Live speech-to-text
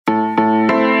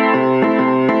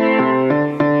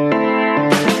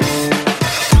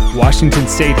Washington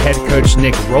State head coach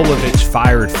Nick Rolovich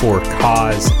fired for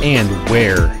cause, and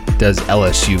where does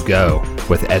LSU go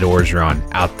with Ed Orgeron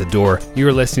out the door?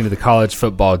 You're listening to the College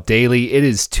Football Daily. It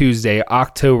is Tuesday,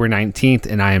 October 19th,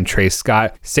 and I am Trey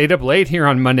Scott. Stayed up late here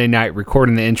on Monday night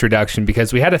recording the introduction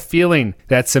because we had a feeling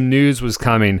that some news was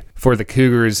coming for the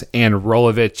Cougars and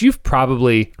Rolovich. You've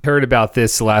probably heard about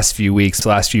this the last few weeks, the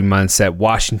last few months, that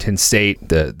Washington State,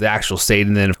 the actual state,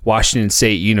 and then Washington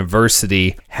State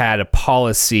University had a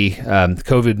policy,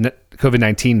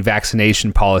 COVID-19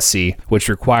 vaccination policy, which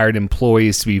required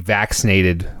employees to be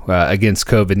vaccinated against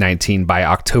COVID-19 by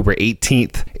October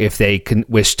 18th if they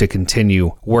wish to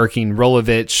continue working.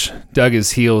 Rolovich dug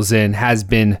his heels in, has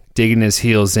been digging his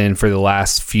heels in for the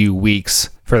last few weeks,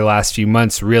 for the last few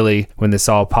months, really, when this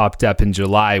all popped up in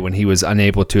July when he was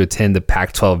unable to attend the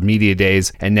Pac-12 Media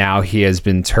Days, and now he has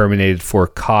been terminated for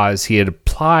cause. He had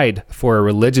applied for a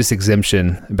religious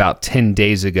exemption about 10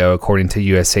 days ago, according to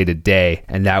USA Today,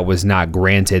 and that was not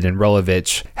granted, and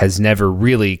Rolovich has never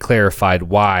really clarified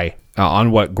why,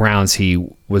 on what grounds he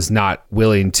was not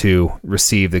willing to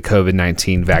receive the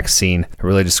COVID-19 vaccine,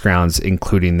 religious grounds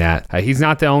including that. He's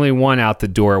not the only one out the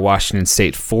door at Washington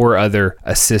State. 4 other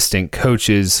assistant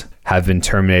coaches have been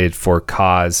terminated for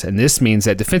cause, and this means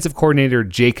that defensive coordinator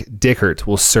Jake Dickert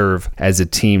will serve as the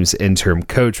team's interim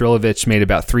coach. Rolovich made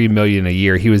about $3 million a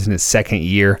year. He was in his second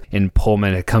year in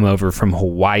Pullman, had come over from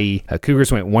Hawaii.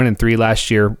 Cougars went 1-3 last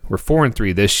year. We're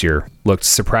 4-3 this year. Looked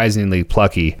surprisingly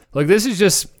plucky. Look, this is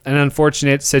just an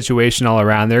unfortunate situation all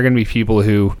around. There are going to be people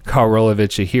who call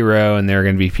Rolovich a hero, and there are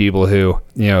going to be people who,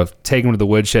 take him to the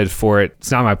woodshed for it.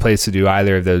 It's not my place to do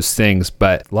either of those things,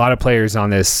 but a lot of players on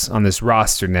this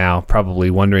roster now probably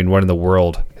wondering what in the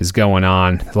world is going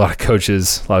on. A lot of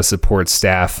coaches, a lot of support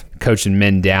staff coaching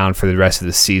men down for the rest of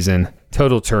the season.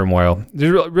 Total turmoil. It's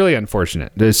really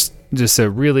unfortunate. There's just a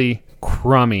really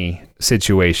crummy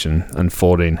situation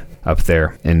unfolding up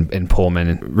there in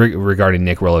Pullman regarding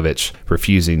Nick Rolovich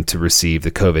refusing to receive the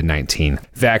COVID-19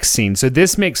 vaccine. So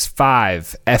this makes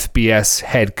 5 FBS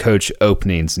head coach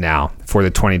openings now for the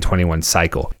 2021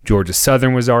 cycle. Georgia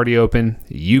Southern was already open,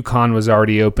 UConn was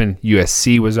already open,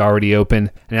 USC was already open,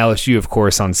 and LSU, of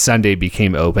course, on Sunday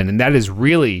became open. And that is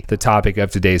really the topic of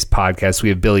today's podcast. We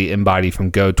have Billy Embody from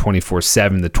Go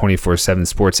 24/7, the 24/7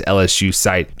 Sports LSU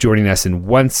site, joining us in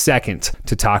 1 second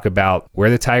to talk about where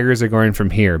the Tigers are going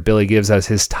from here. Billy gives us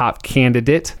his top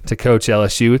candidate to coach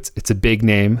LSU. It's a big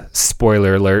name,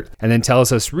 spoiler alert, and then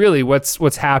tells us really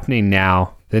what's happening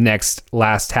now the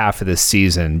last half of the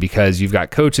season, because you've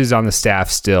got coaches on the staff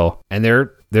still, and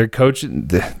they're coaching,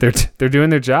 they're doing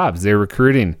their jobs, they're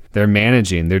recruiting, they're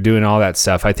managing, they're doing all that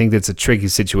stuff. I think that's a tricky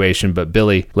situation, but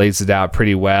Billy lays it out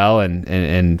pretty well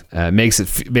and makes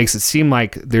it seem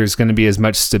like there's going to be as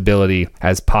much stability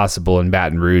as possible in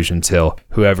Baton Rouge until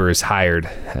whoever is hired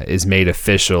is made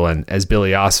official. And as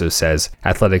Billy also says,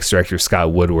 Athletics Director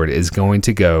Scott Woodward is going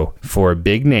to go for a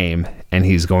big name, and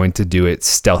he's going to do it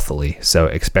stealthily. So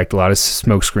expect a lot of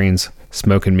smoke screens,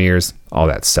 smoke and mirrors, all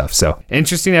that stuff. So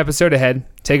interesting episode ahead.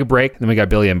 Take a break, then we got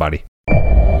Billy Embody.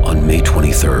 On May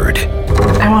 23rd.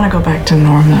 I want to go back to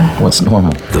normal. What's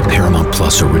normal? The Paramount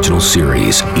Plus original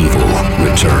series, Evil,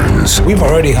 returns. We've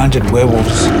already hunted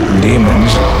werewolves,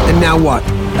 demons. And now what?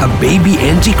 A baby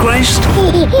Antichrist?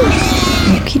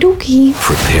 Okie dokie.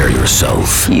 Prepare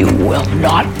yourself. You will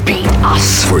not beat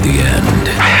us. For the end.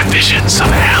 I have visions of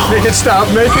hell. Make it stop,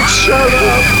 make it shut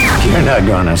up. You're not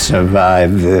gonna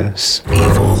survive this.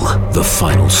 Evil, the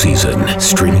final season.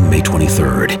 Streaming May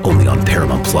 23rd, only on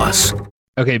Paramount Plus.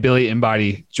 Okay, Billy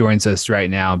Embody joins us right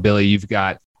now. Billy, you've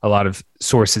got a lot of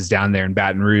sources down there in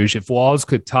Baton Rouge. If walls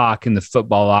could talk in the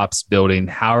football ops building,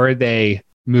 how are they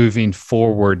moving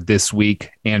forward this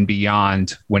week and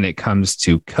beyond when it comes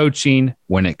to coaching,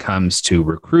 when it comes to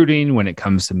recruiting, when it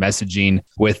comes to messaging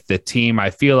with the team? I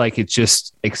feel like it's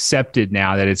just accepted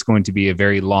now that it's going to be a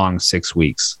very long 6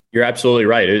 weeks. You're absolutely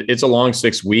right. It's a long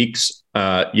 6 weeks.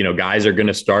 Guys are going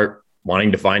to start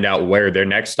wanting to find out where their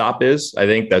next stop is. I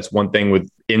think that's one thing with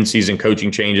in-season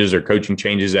coaching changes or coaching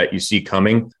changes that you see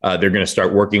coming. They're going to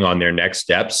start working on their next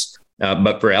steps.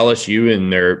 But for LSU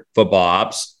and their football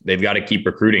ops, they've got to keep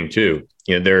recruiting too.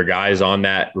 There are guys on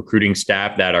that recruiting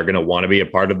staff that are going to want to be a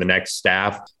part of the next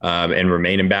staff and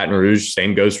remain in Baton Rouge.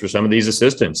 Same goes for some of these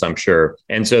assistants, I'm sure.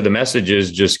 And so the message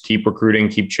is just keep recruiting,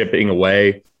 keep chipping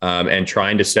away and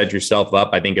trying to set yourself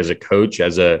up, I think, as a coach,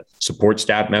 as a support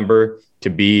staff member, to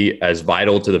be as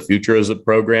vital to the future as a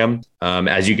program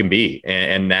as you can be.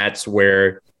 And that's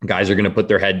where guys are going to put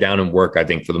their head down and work, I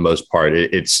think, for the most part.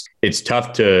 It's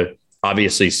tough to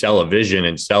obviously sell a vision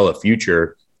and sell a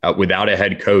future without a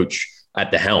head coach at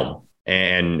the helm.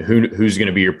 and who's going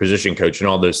to be your position coach and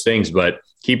all those things. But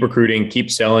keep recruiting,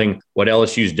 keep selling what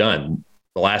LSU's done.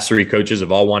 The last 3 coaches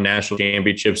have all won national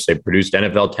championships. They've produced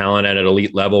NFL talent at an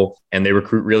elite level, and they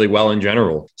recruit really well in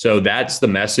general. So that's the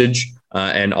message.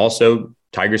 And also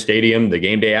Tiger Stadium, the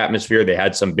game day atmosphere, they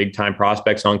had some big time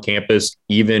prospects on campus.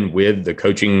 Even with the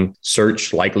coaching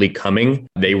search likely coming,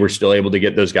 they were still able to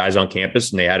get those guys on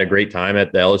campus, and they had a great time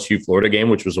at the LSU Florida game,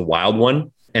 which was a wild one.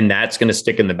 And that's going to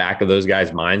stick in the back of those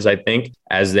guys' minds, I think,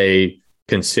 as they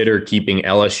consider keeping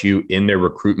LSU in their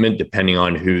recruitment, depending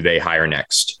on who they hire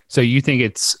next. So you think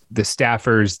it's the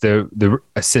staffers, the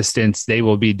assistants, they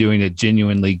will be doing a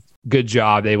genuinely good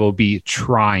job. They will be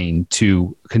trying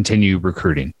to continue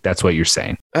recruiting. That's what you're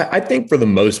saying. I think for the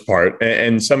most part,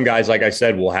 and some guys, like I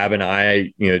said, will have an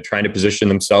eye, trying to position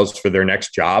themselves for their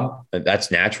next job. That's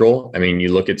natural. I mean,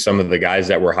 you look at some of the guys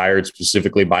that were hired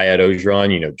specifically by Ed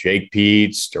Orgeron, Jake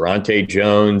Peets, Durante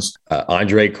Jones,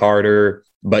 Andre Carter.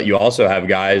 But you also have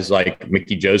guys like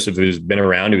Mickey Joseph, who's been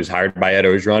around, who was hired by Ed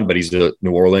Orgeron, but he's a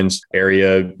New Orleans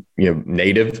area,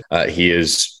 native. He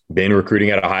has been recruiting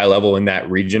at a high level in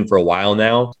that region for a while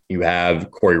now. You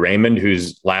have Corey Raymond,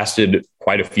 who's lasted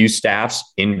quite a few staffs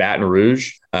in Baton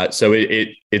Rouge. So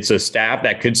it's a staff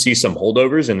that could see some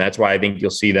holdovers, and that's why I think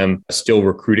you'll see them still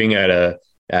recruiting at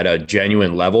a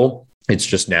genuine level. It's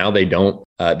just now they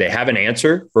have an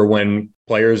answer for when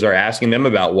players are asking them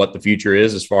about what the future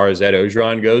is as far as Ed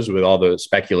Orgeron goes, with all the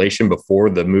speculation before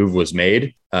the move was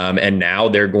made. And now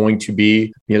they're going to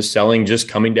be, selling just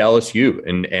coming to LSU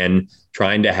and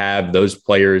trying to have those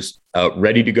players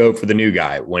ready to go for the new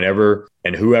guy whenever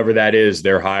and whoever that is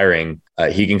they're hiring.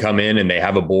 He can come in and they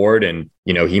have a board, and,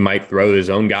 he might throw his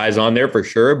own guys on there for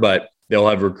sure, but they'll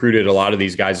have recruited a lot of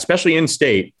these guys, especially in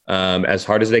state, as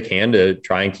hard as they can to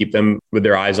try and keep them with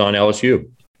their eyes on LSU.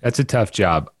 That's a tough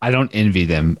job. I don't envy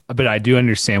them, but I do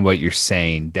understand what you're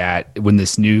saying, that when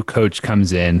this new coach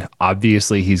comes in,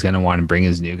 obviously he's going to want to bring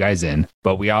his new guys in.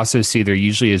 But we also see there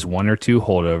usually is 1 or 2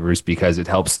 holdovers because it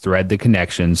helps thread the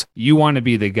connections. You want to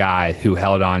be the guy who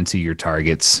held on to your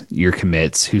targets, your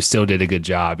commits, who still did a good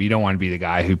job. You don't want to be the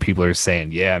guy who people are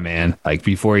saying, yeah, man, like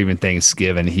before even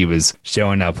Thanksgiving, he was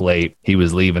showing up late. He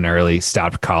was leaving early,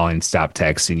 stopped calling, stopped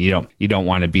texting. You don't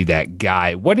want to be that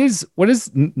guy. What is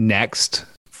next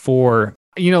for,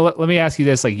 let me ask you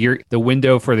this, like the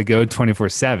window for the Go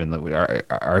 24/7,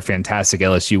 our fantastic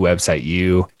LSU website,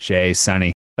 you, Shay,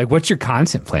 Sonny, like what's your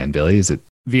content plan, Billy? Is it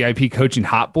VIP coaching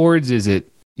hot boards? Is it,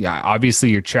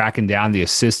 obviously you're tracking down the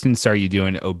assistants. Are you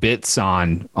doing obits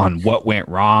on what went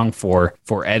wrong for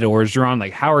Ed Orgeron?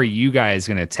 Like, how are you guys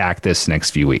going to attack this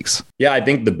next few weeks? Yeah, I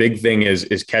think the big thing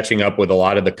is catching up with a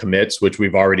lot of the commits, which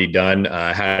we've already done.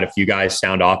 Had a few guys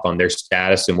sound off on their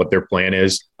status and what their plan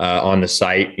is on the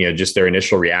site, just their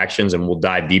initial reactions. And we'll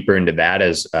dive deeper into that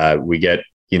as we get,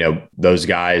 those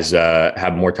guys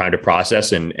have more time to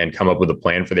process and come up with a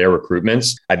plan for their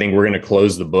recruitments. I think we're going to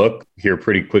close the book here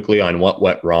pretty quickly on what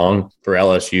went wrong for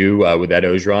LSU with Ed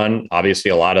Orgeron.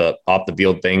 Obviously, a lot of off the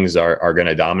field things are going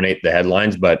to dominate the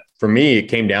headlines. But for me, it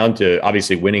came down to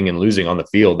obviously winning and losing on the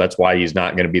field. That's why he's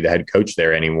not going to be the head coach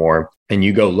there anymore. And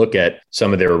you go look at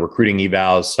some of their recruiting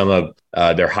evals, some of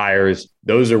their hires.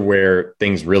 Those are where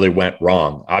things really went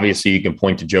wrong. Obviously, you can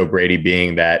point to Joe Brady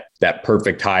being that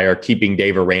perfect hire. Keeping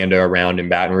Dave Aranda around in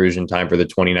Baton Rouge in time for the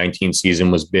 2019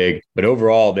 season was big. But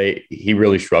overall, he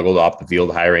really struggled off the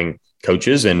field hiring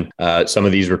coaches. And some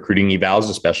of these recruiting evals,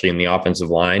 especially in the offensive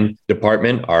line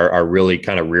department, are really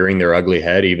kind of rearing their ugly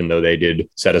head, even though they did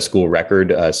set a school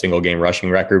record, a single game rushing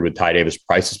record with Ty Davis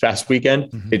Price this past weekend.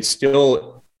 Mm-hmm. It's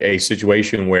still a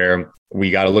situation where we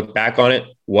got to look back on it,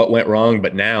 what went wrong,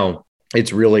 but now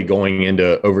it's really going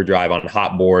into overdrive on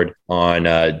hot board,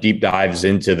 on deep dives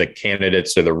into the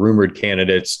candidates or the rumored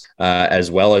candidates, as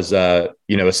well as,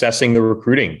 assessing the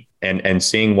recruiting and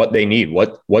seeing what they need,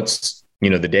 what's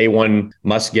the day one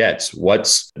must gets,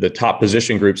 what's the top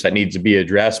position groups that need to be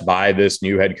addressed by this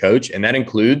new head coach. And that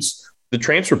includes the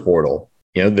transfer portal.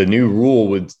 The new rule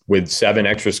with 7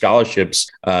 extra scholarships,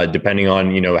 depending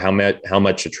on, how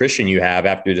much attrition you have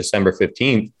after December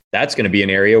 15th, that's going to be an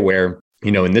area where,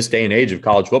 in this day and age of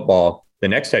college football, the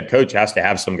next head coach has to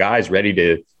have some guys ready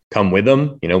to come with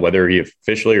him, whether he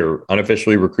officially or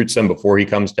unofficially recruits them before he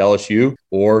comes to LSU,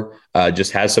 or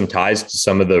just has some ties to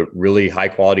some of the really high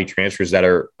quality transfers that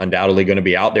are undoubtedly going to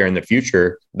be out there in the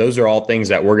future. Those are all things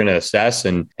that we're going to assess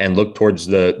and look towards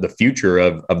the future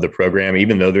of the program,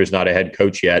 even though there's not a head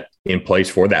coach yet in place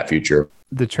for that future.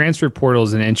 The transfer portal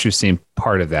is an interesting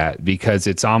part of that because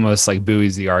it's almost like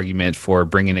buoys the argument for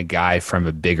bringing a guy from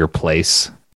a bigger place.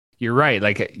 you're right.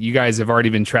 Like, you guys have already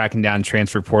been tracking down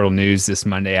transfer portal news this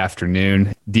Monday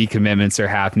afternoon. Decommitments are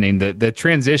happening. The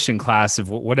transition class of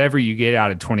whatever you get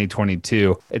out of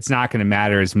 2022, it's not going to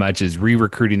matter as much as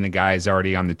re-recruiting the guys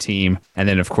already on the team, and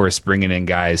then of course bringing in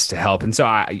guys to help. And so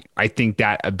I think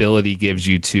that ability gives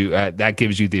you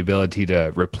the ability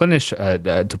to replenish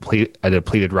a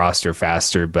depleted roster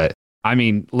faster. But I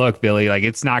mean, look, Billy, like,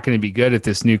 it's not going to be good if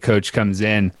this new coach comes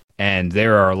in and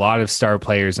there are a lot of star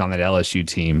players on that LSU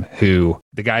team who,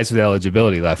 the guys with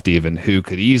eligibility left even, who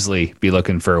could easily be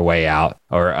looking for a way out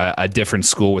or a different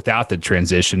school without the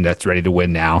transition that's ready to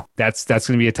win now. That's going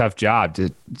to be a tough job to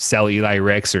sell Eli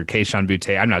Ricks or Kayshon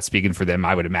Boutte. I'm not speaking for them.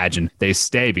 I would imagine they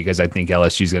stay because I think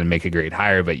LSU is going to make a great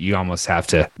hire, but you almost have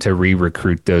to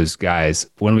re-recruit those guys.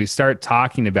 When we start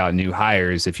talking about new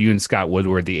hires, if you and Scott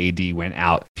Woodward, the AD, went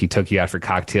out, he took you out for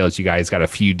cocktails, you guys got a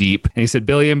few deep, and he said,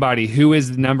 Billy Embody, who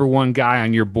is the number one guy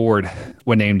on your board?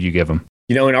 What name do you give him?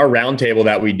 In our roundtable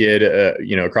that we did,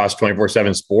 across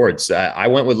 24/7 Sports, I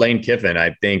went with Lane Kiffin.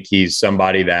 I think he's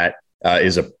somebody that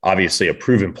is obviously a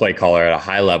proven play caller at a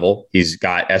high level. He's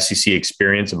got SEC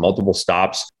experience and multiple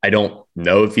stops. I don't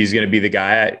know if he's going to be the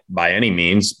guy by any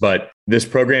means, but this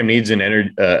program needs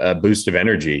a boost of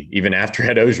energy, even after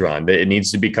Ed Orgeron. It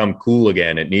needs to become cool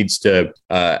again. It needs to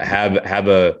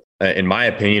have in my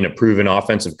opinion, a proven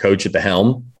offensive coach at the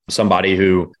helm. Somebody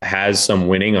who has some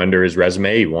winning under his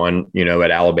resume. He won,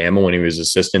 at Alabama when he was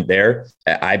assistant there.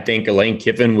 I think Lane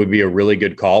Kiffin would be a really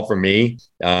good call for me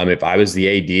if I was the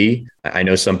AD. I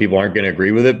know some people aren't going to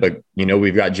agree with it, but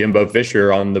we've got Jimbo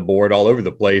Fisher on the board all over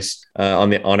the place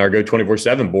on our Go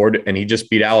 24/7 board, and he just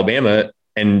beat Alabama.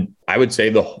 And I would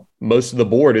say most of the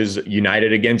board is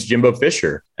united against Jimbo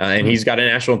Fisher, and he's got a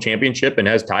national championship and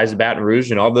has ties to Baton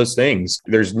Rouge and all those things.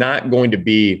 There's not going to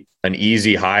be an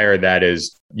easy hire that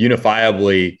is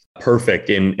unifiably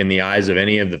perfect in the eyes of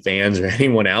any of the fans or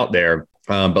anyone out there.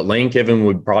 But Lane Kiffin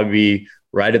would probably be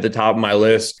right at the top of my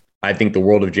list. I think the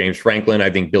world of James Franklin.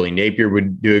 I think Billy Napier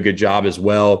would do a good job as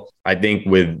well. I think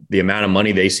with the amount of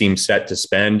money they seem set to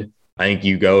spend, I think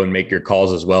you go and make your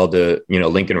calls as well to,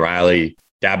 Lincoln Riley.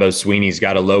 Dabo Sweeney's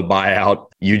got a low buyout.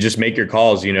 You just make your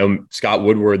calls. Scott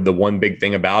Woodward, the one big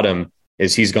thing about him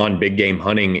is he's gone big game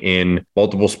hunting in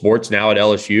multiple sports now at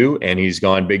LSU, and he's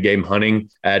gone big game hunting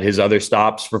at his other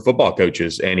stops for football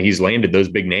coaches, and he's landed those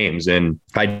big names. And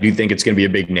I do think it's going to be a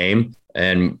big name,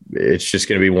 and it's just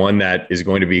going to be one that is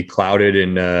going to be clouded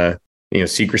in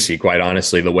secrecy, quite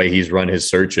honestly, the way he's run his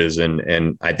searches.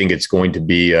 And I think it's going to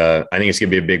be a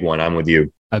big one. I'm with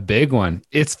you. A big one.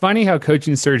 It's funny how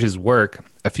coaching searches work.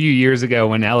 A few years ago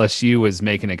when LSU was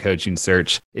making a coaching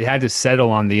search, it had to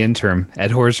settle on the interim,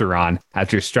 Ed Orgeron,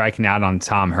 after striking out on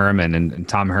Tom Herman. And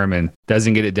Tom Herman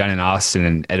doesn't get it done in Austin,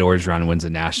 and Ed Orgeron wins a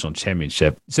national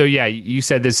championship. So yeah, you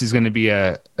said this is going to be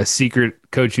a secret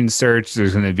coaching search.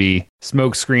 There's going to be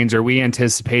smoke screens. Are we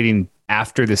anticipating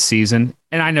after the season?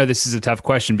 And I know this is a tough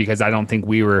question because I don't think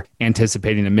we were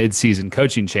anticipating a mid-season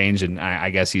coaching change, and I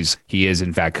guess he is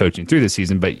in fact coaching through the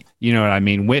season. But you know what I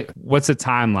mean? What's the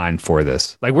timeline for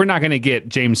this? Like, we're not going to get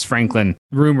James Franklin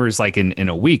rumors like in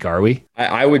a week, are we?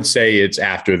 I would say it's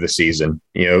after the season.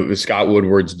 Scott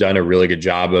Woodward's done a really good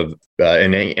job of,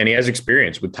 and he has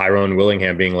experience with Tyrone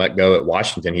Willingham being let go at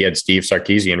Washington. He had Steve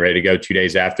Sarkisian ready to go 2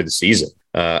 days after the season.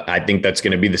 I think that's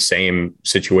going to be the same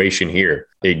situation here.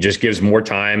 It just gives more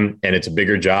time, and it's a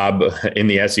bigger job in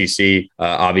the SEC,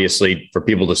 obviously, for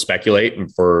people to speculate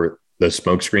and for the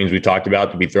smoke screens we talked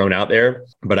about to be thrown out there.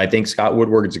 But I think Scott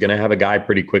Woodward is going to have a guy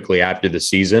pretty quickly after the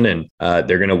season, and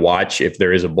they're going to watch if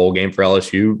there is a bowl game for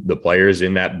LSU, the players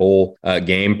in that bowl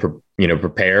game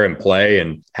prepare and play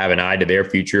and have an eye to their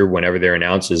future whenever they're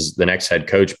announced as the next head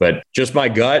coach. But just my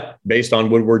gut, based on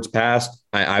Woodward's past,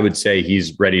 I would say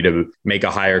he's ready to make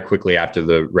a hire quickly after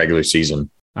the regular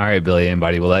season. All right, Billy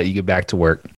Embody, we'll let you get back to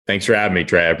work. Thanks for having me,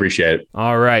 Trey. I appreciate it.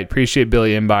 All right. Appreciate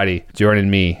Billy Embody joining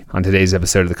me on today's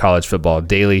episode of the College Football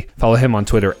Daily. Follow him on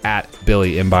Twitter at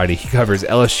Billy Embody. He covers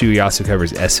LSU. He also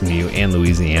covers SMU and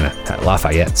Louisiana at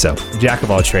Lafayette. So, jack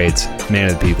of all trades, man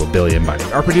of the people, Billy Embody.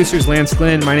 Our producer is Lance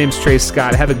Glenn. My name's Trey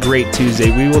Scott. Have a great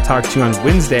Tuesday. We will talk to you on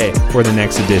Wednesday for the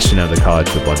next edition of the College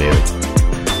Football Daily.